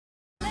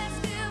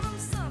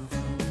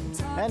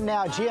And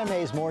now,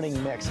 GMA's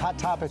Morning Mix. Hot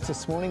topics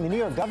this morning. The New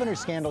York governor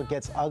scandal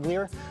gets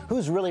uglier.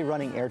 Who's really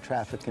running air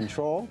traffic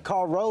control?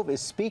 Karl Rove is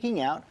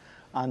speaking out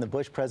on the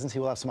Bush presidency.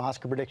 We'll have some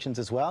Oscar predictions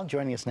as well.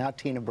 Joining us now,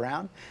 Tina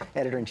Brown,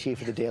 editor-in-chief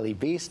of the Daily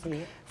Beast,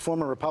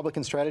 former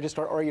Republican strategist,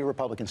 or are you a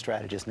Republican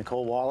strategist,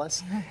 Nicolle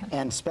Wallace,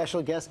 and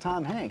special guest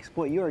Tom Hanks.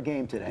 Boy, you're a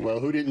game today. Well,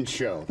 who didn't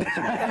show?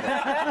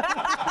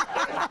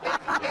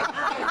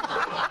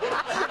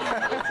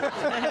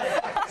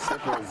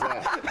 Simple as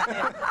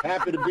that.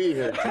 Happy to be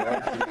here,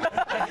 George.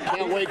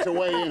 Can't wait to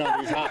weigh in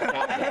on these hot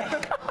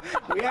topics.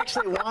 We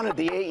actually wanted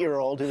the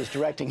 8-year-old who was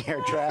directing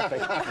air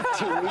traffic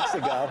 2 weeks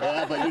ago.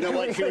 Yeah, but you know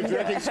what? She was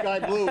directing Sky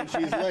Blue and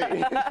she's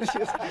late.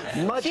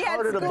 She's much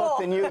harder to book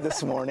than you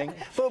this morning.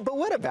 But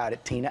what about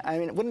it, Tina? I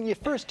mean, when you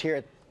first hear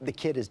it, the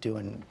kid is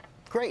doing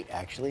great,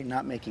 actually,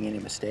 not making any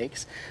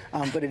mistakes.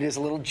 But it is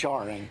a little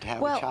jarring to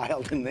have a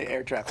child in the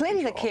air traffic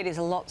clearly control. The kid is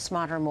a lot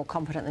smarter and more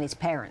competent than his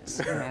parents.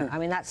 You know? I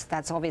mean,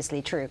 that's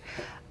obviously true.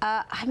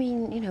 I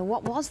mean, you know,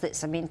 what was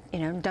this? I mean, you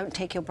know, don't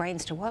take your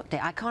brains to work day.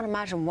 I can't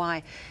imagine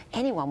why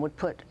anyone would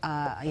put,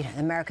 you know,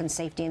 American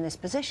safety in this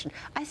position.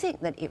 I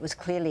think that it was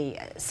clearly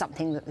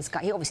something that this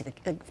guy, obviously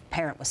the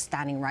parent was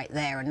standing right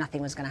there and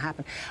nothing was going to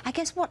happen. I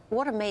guess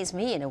what amazed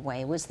me in a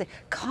way was the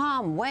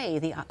calm way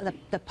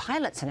the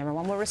pilots and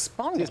everyone were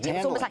responding. It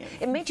was almost like,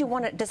 it made you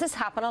wonder, does this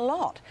happen a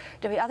lot?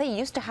 Are they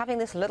used to having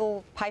this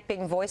little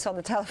piping voice on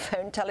the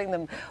telephone telling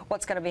them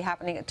what's going to be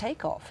happening at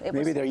takeoff?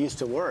 Maybe they're used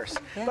to worse.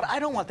 Yeah. But I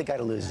don't want the guy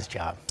to lose his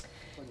job.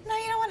 No,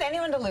 you don't want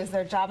anyone to lose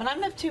their job, and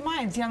I'm of two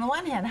minds. You know, on the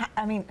one hand,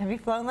 I mean, have you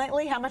flown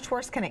lately? How much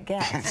worse can it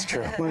get? That's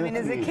true. I mean,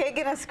 is the kid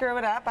going to screw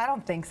it up? I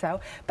don't think so.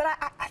 But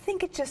I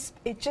think it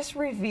just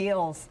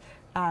reveals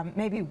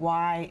maybe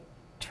why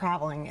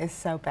traveling is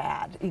so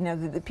bad. You know,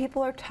 the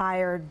people are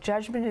tired,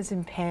 judgment is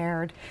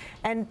impaired,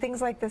 and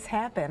things like this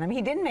happen. I mean,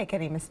 he didn't make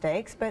any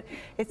mistakes, but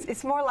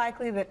it's more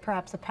likely that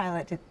perhaps a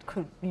pilot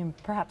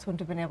perhaps wouldn't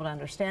have been able to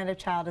understand a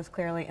child as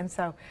clearly, and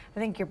so I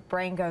think your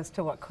brain goes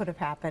to what could have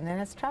happened, and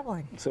it's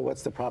troubling. So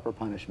what's the proper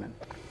punishment?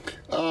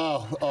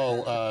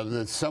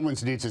 Someone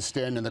needs to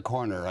stand in the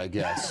corner, I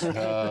guess.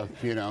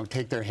 You know,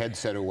 take their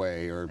headset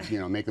away, or you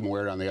know, make them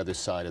wear it on the other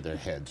side of their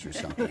heads or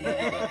something.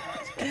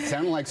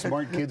 Sounded like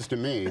smart kids to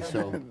me.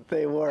 So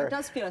they were. It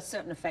does feel a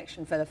certain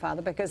affection for the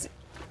father because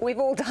we've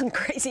all done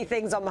crazy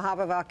things on behalf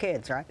of our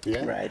kids, right?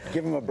 Yeah. Right.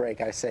 Give him a break,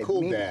 I say.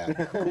 Cool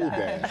dad. Cool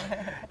dad.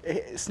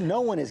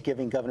 No one is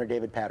giving Governor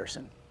David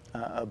Paterson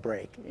a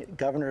break.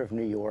 Governor of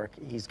New York,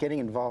 he's getting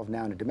involved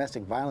now in a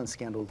domestic violence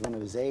scandal with one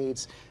of his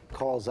aides,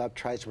 calls up,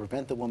 tries to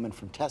prevent the woman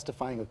from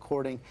testifying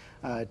according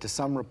to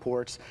some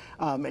reports.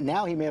 And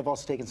now he may have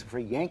also taken some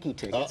free Yankee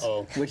tickets,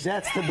 which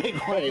that's the big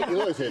one. Hey,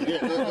 listen,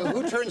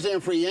 who turns in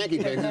free Yankee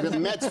tickets? The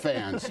Mets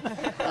fans.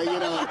 You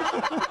know,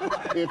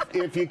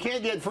 if you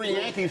can't get free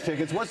Yankees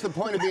tickets, what's the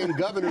point of being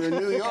governor in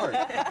New York?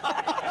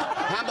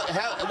 How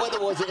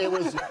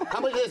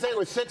much did they say? It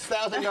was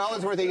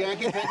 $6,000 worth of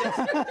Yankee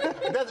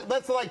tickets?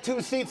 That's like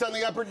 2 seats on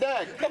the upper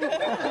deck. You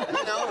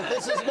know,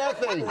 this is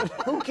nothing.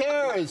 Who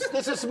cares?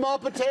 This is small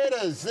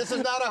potatoes. This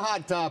is not a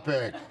hot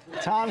topic.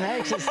 Tom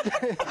Hanks is...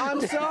 I'm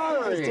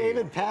sorry. It's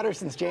David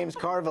Paterson's James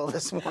Carville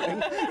this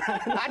morning.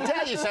 I'll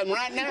tell you something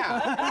right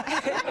now.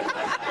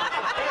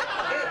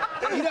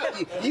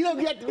 You don't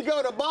get to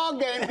go to ball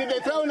games. If they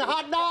throw in the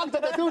hot dogs,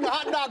 if they threw in the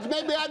hot dogs,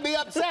 maybe I'd be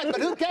upset.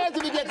 But who cares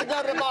if you get to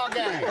go to the ball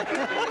game?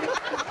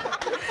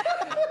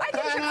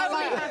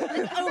 I think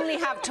you should only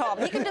have Tom.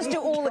 He can just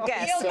do all the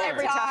guests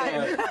every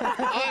time.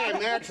 I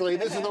am actually,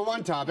 this is the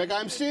one topic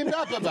I'm steamed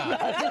up about.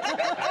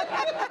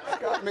 It's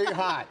got me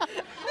hot.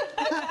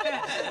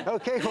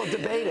 Okay, we'll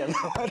debate him.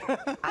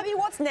 I mean,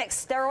 what's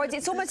next? Steroids?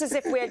 It's almost as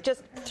if we're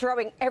just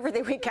throwing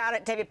everything we can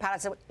at David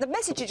Paterson. The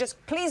message is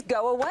just, please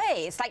go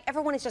away. It's like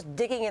everyone is just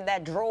digging in their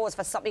drawers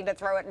for something to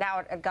throw it now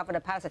at Governor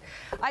Paterson.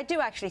 I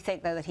do actually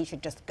think, though, that he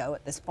should just go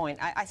at this point.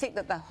 I think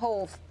that the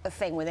whole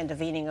thing with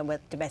intervening and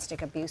with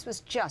domestic abuse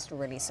was just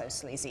really so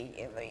sleazy.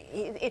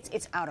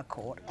 It's out of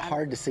court.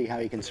 Hard to see how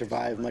he can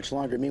survive much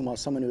longer. Meanwhile,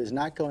 someone who is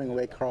not going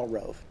away, Karl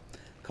Rove.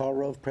 Karl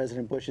Rove,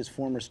 President Bush's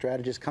former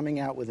strategist,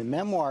 coming out with a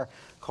memoir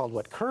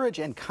called Courage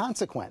and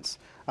Consequence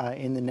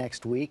in the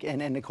next week.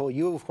 And Nicolle,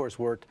 you, of course,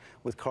 worked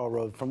with Karl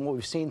Rove. From what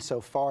we've seen so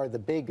far, the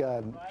big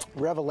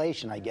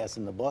revelation, I guess,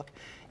 in the book,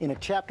 in a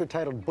chapter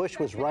titled Bush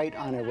Was Right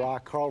on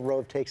Iraq, Karl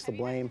Rove takes the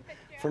blame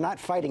for not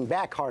fighting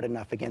back hard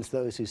enough against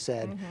those who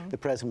said the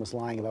president was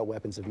lying about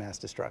weapons of mass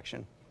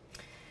destruction.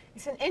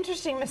 It's an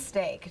interesting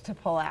mistake to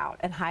pull out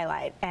and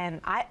highlight. And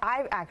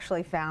I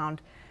actually found,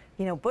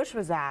 you know, Bush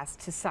was asked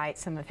to cite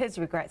some of his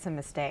regrets and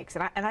mistakes.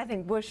 And I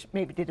think Bush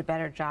maybe did a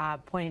better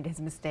job pointing to his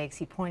mistakes.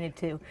 He pointed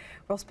to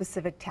real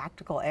specific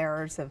tactical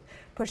errors of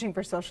pushing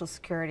for Social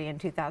Security in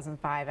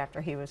 2005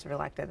 after he was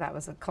reelected. That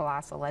was a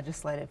colossal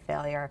legislative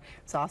failure.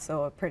 It's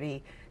also a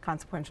pretty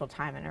consequential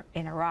time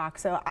in Iraq.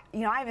 So,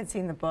 you know, I haven't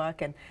seen the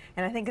book, and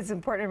I think it's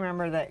important to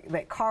remember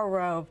that Karl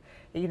Rove,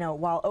 you know,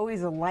 while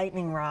always a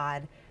lightning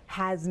rod,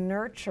 has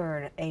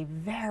nurtured a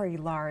very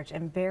large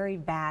and very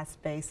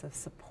vast base of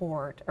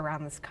support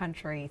around this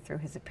country through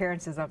his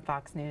appearances on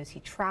Fox News. He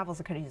travels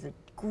the country. He's a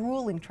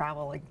grueling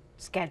traveling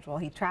schedule.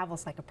 He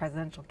travels like a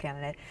presidential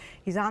candidate.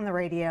 He's on the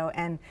radio,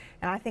 and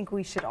I think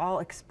we should all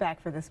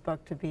expect for this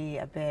book to be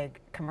a big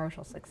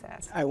commercial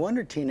success. I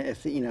wonder, Tina,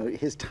 if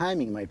his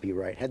timing might be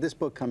right. Had this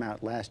book come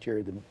out last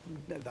year,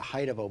 the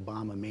height of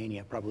Obama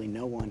mania, probably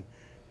no one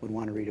would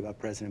want to read about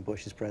President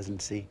Bush's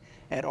presidency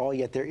at all.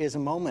 Yet there is a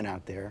moment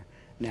out there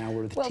now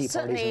where the Tea Party's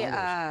and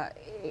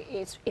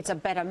others. It's a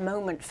better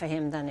moment for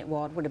him than it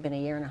would have been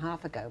a year and a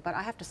half ago. But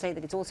I have to say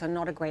that it's also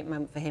not a great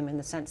moment for him in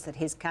the sense that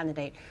his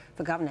candidate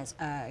for governor,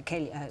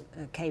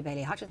 Kay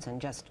Bailey Hutchinson,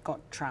 just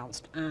got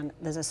trounced, and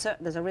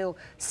there's a real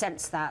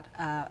sense that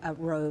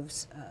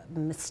Rove's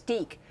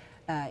mystique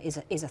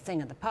is a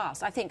thing of the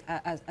past. I think,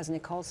 as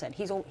Nicolle said,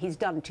 he's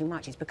done too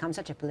much. He's become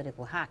such a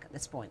political hack at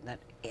this point that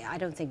I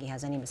don't think he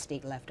has any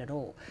mystique left at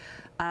all.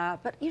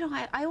 But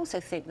I also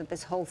think that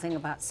this whole thing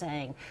about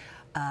saying,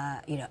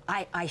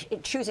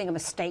 choosing a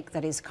mistake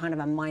that is kind of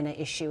a minor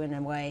issue in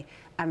a way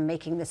and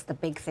making this the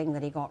big thing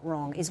that he got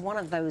wrong is one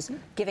of those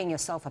giving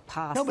yourself a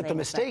pass. No, but the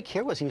mistake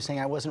here was he was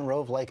saying I wasn't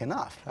Rove-like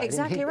enough.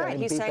 Exactly right.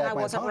 He's saying I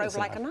wasn't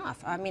Rove-like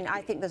enough. I mean,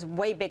 I think there's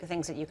way bigger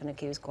things that you can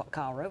accuse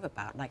Karl Rove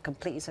about, like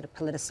completely sort of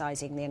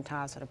politicizing the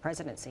entire sort of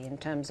presidency in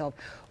terms of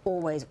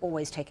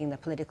always taking the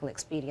political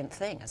expedient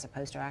thing as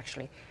opposed to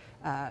actually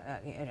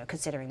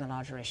considering the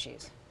larger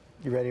issues.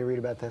 You ready to read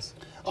about this?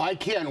 I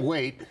can't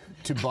wait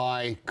to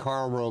buy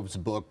Karl Rove's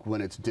book when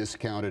it's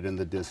discounted in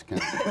the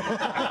discount.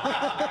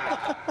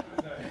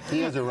 He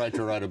has a right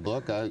to write a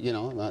book.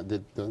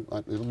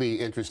 It'll be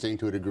interesting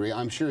to a degree.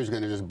 I'm sure he's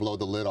going to just blow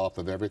the lid off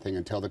of everything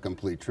and tell the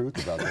complete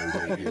truth about those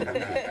 8 years.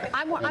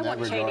 I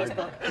want Cheney's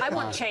book. I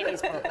want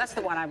Cheney's book. That's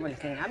the one I'm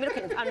looking at.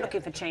 I'm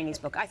looking for Cheney's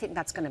book. I think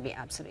that's going to be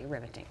absolutely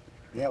riveting.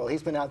 Yeah, well,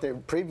 he's been out there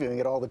previewing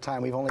it all the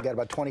time. We've only got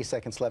about 20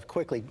 seconds left.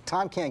 Quickly,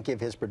 Tom can't give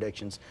his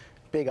predictions.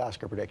 Big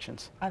Oscar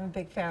predictions. I'm a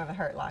big fan of The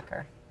Hurt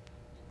Locker.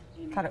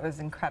 Thought it was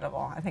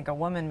incredible. I think a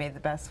woman made the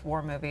best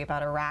war movie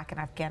about Iraq and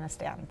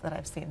Afghanistan that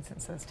I've seen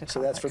since those two.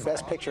 So that's for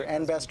Best Picture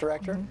and Best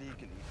Director?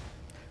 Mm-hmm.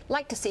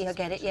 Like to see her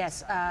get it,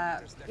 yes.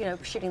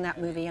 Shooting that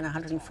movie in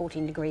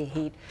 114-degree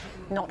heat,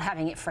 not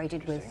having it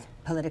freighted with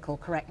political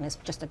correctness,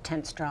 just a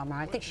tense drama.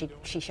 I think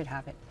she should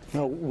have it.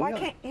 No, why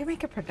can't you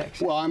make a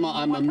prediction? Well, I'm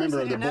a member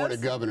of the Board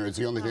of Governors.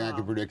 The only thing I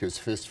can predict is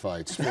fist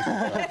fights.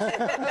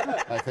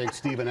 I think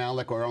Steve and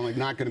Alec are only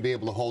not going to be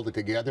able to hold it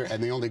together,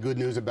 and the only good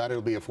news about it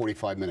will be a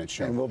 45-minute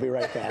show. And we'll be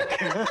right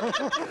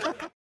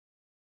back.